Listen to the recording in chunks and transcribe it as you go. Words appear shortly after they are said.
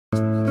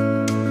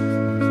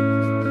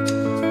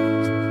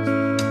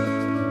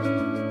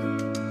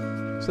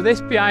So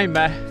this behind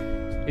me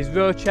is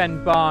Roach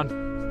End Barn.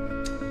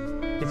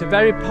 It's a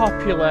very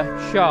popular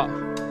shot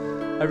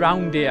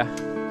around here,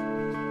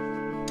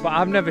 but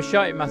I've never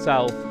shot it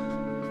myself.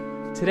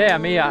 Today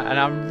I'm here and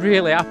I'm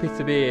really happy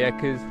to be here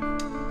because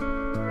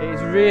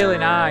it's really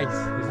nice,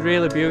 it's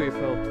really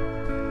beautiful.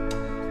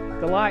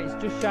 The light's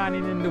just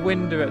shining in the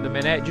window at the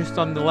minute, just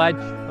on the ledge,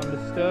 on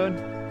the stone,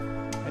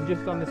 and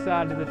just on the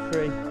side of the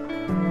tree.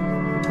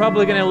 We're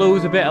probably going to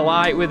lose a bit of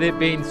light with it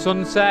being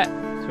sunset,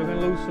 so we're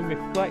going to lose some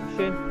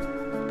reflection.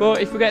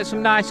 But if we get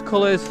some nice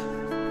colours,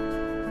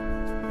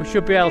 we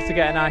should be able to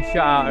get a nice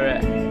shot out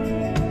of it.